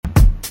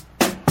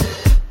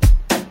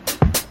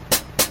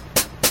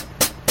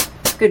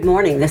Good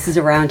morning. This is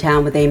Around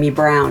Town with Amy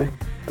Brown.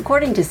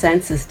 According to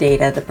census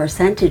data, the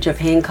percentage of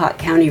Hancock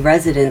County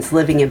residents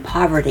living in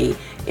poverty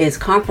is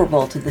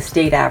comparable to the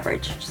state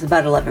average, which is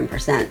about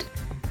 11%.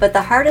 But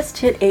the hardest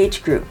hit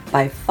age group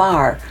by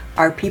far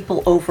are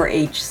people over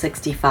age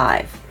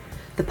 65.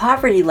 The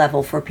poverty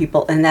level for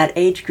people in that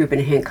age group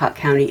in Hancock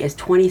County is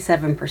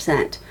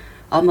 27%,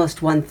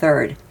 almost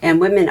one-third,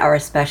 and women are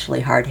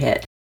especially hard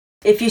hit.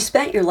 If you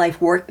spent your life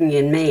working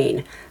in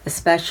Maine,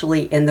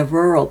 especially in the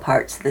rural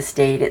parts of the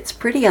state, it's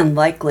pretty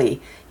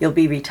unlikely you'll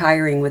be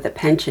retiring with a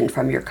pension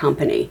from your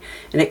company,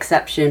 an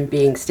exception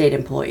being state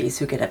employees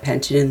who get a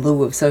pension in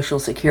lieu of Social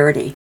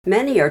Security.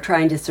 Many are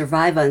trying to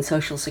survive on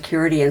Social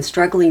Security and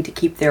struggling to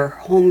keep their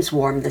homes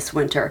warm this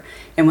winter,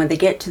 and when they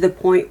get to the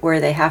point where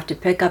they have to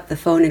pick up the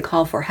phone and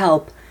call for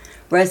help,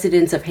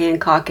 residents of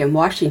Hancock and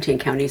Washington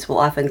counties will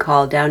often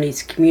call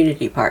Downey's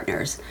community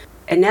partners.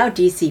 And now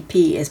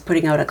DCP is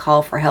putting out a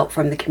call for help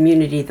from the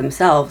community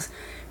themselves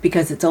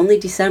because it's only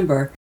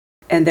December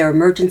and their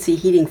emergency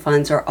heating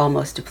funds are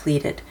almost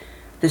depleted.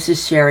 This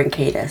is Sharon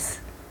Cadis.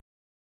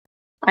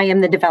 I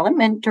am the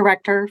Development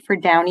Director for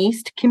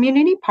Downeast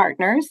Community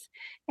Partners,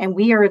 and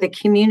we are the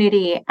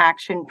community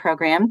action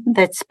program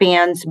that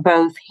spans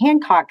both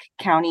Hancock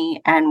County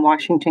and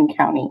Washington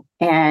County.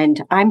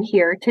 And I'm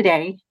here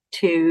today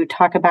to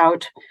talk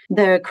about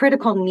the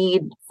critical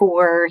need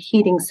for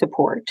heating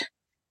support.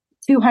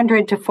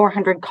 200 to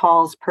 400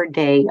 calls per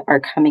day are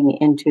coming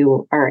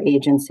into our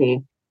agency.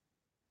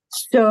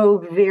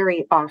 So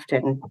very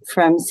often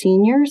from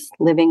seniors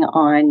living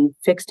on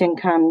fixed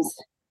incomes.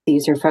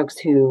 These are folks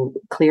who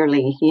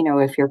clearly,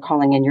 if you're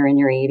calling and you're in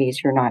your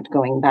 80s, you're not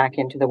going back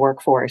into the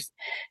workforce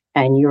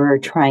and you're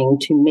trying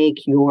to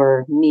make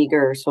your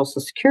meager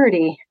Social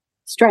Security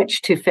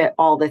stretch to fit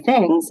all the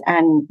things.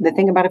 And the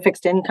thing about a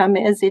fixed income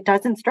is it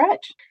doesn't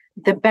stretch.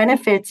 The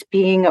benefits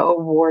being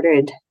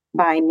awarded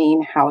by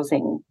Maine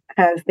Housing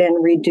have been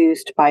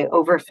reduced by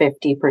over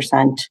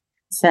 50%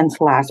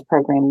 since last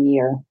program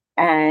year.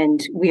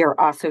 And we are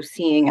also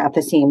seeing at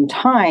the same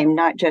time,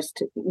 not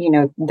just,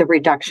 the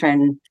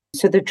reduction.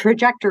 So the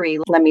trajectory,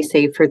 let me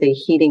say, for the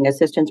heating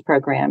assistance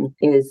program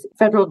is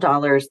federal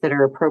dollars that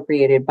are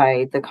appropriated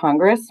by the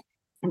Congress,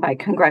 by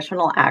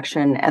congressional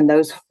action, and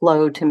those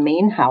flow to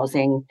Maine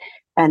Housing.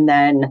 And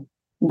then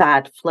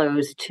that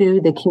flows to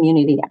the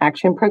community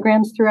action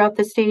programs throughout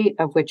the state,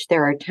 of which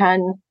there are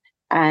 10.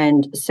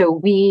 And so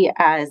we,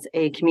 as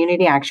a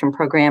community action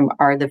program,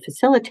 are the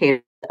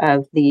facilitator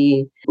of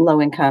the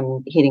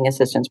low-income heating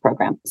assistance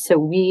program. So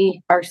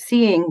we are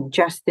seeing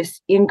just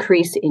this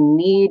increase in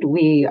need.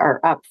 We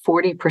are up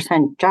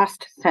 40%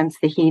 just since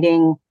the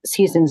heating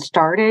season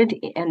started.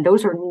 And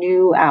those are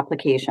new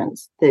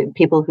applications, the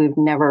people who've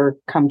never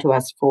come to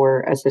us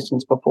for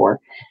assistance before.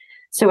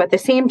 So at the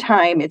same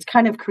time, it's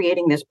kind of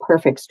creating this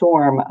perfect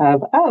storm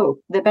of,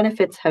 the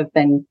benefits have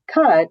been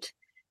cut,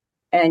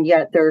 and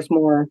yet there's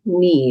more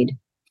need.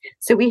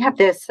 So we have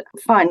this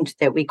fund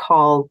that we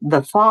call the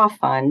THAW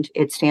Fund.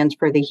 It stands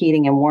for the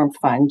Heating and Warmth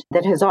Fund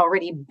that has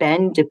already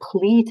been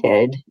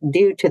depleted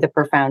due to the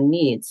profound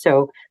needs.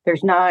 So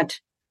there's not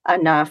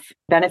enough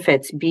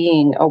benefits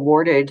being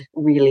awarded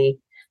really.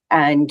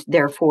 And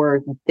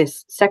therefore,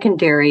 this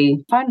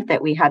secondary fund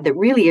that we had that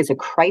really is a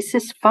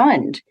crisis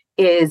fund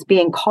is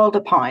being called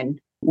upon.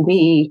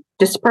 We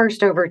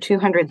dispersed over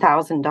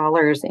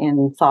 $200,000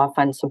 in THAW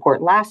Fund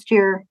support last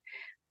year.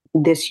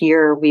 This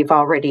year, we've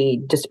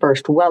already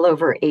dispersed well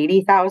over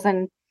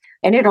 80,000,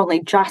 and it only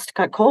just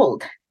got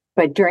cold.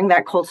 But during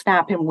that cold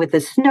snap and with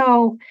the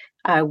snow,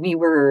 we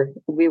were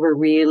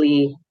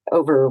really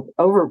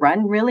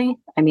overrun. Really,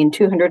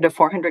 200 to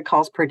 400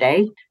 calls per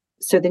day.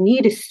 So the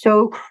need is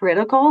so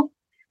critical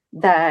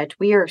that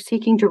we are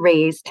seeking to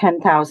raise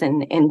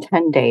 10,000 in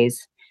 10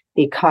 days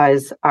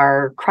because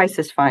our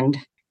crisis fund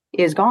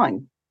is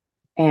gone,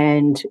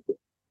 and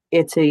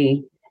it's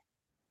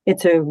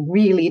a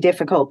really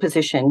difficult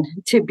position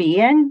to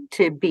be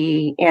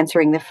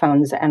answering the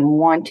phones and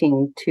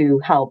wanting to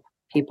help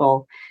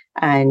people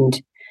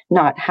and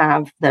not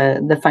have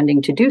the funding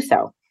to do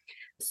so.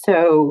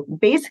 So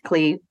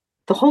basically,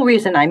 the whole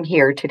reason I'm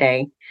here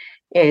today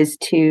is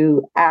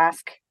to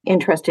ask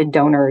interested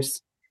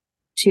donors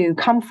to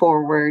come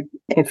forward.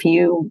 If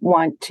you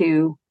want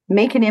to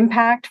make an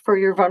impact for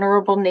your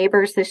vulnerable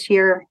neighbors this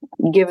year,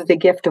 give the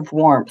gift of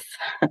warmth.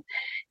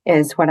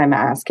 Is what I'm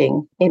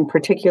asking. In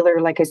particular,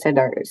 like I said,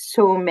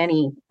 so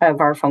many of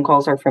our phone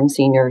calls are from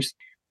seniors.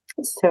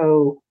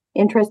 So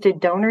interested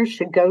donors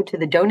should go to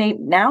the Donate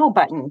Now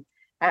button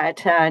at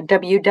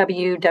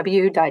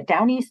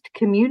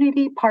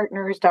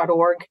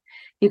www.downeastcommunitypartners.org.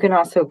 You can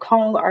also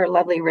call our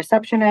lovely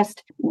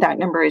receptionist. That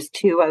number is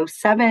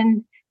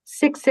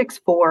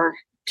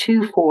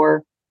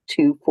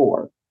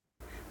 207-664-2424.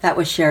 That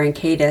was Sharon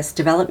Cadis,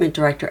 Development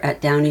Director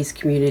at Downey's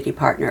Community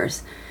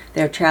Partners.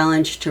 Their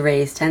challenge to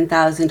raise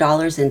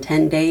 $10,000 in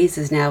 10 days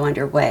is now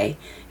underway,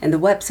 and the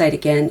website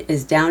again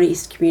is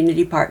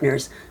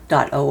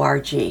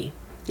downeastcommunitypartners.org.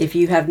 If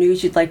you have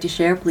news you'd like to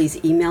share,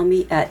 please email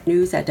me at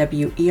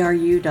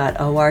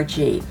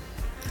news@weru.org.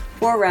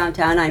 For Around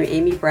Town, I'm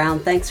Amy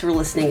Brown. Thanks for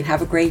listening and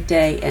have a great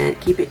day, and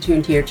keep it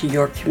tuned here to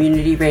your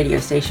community radio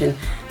station,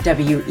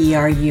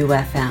 WERU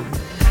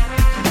FM.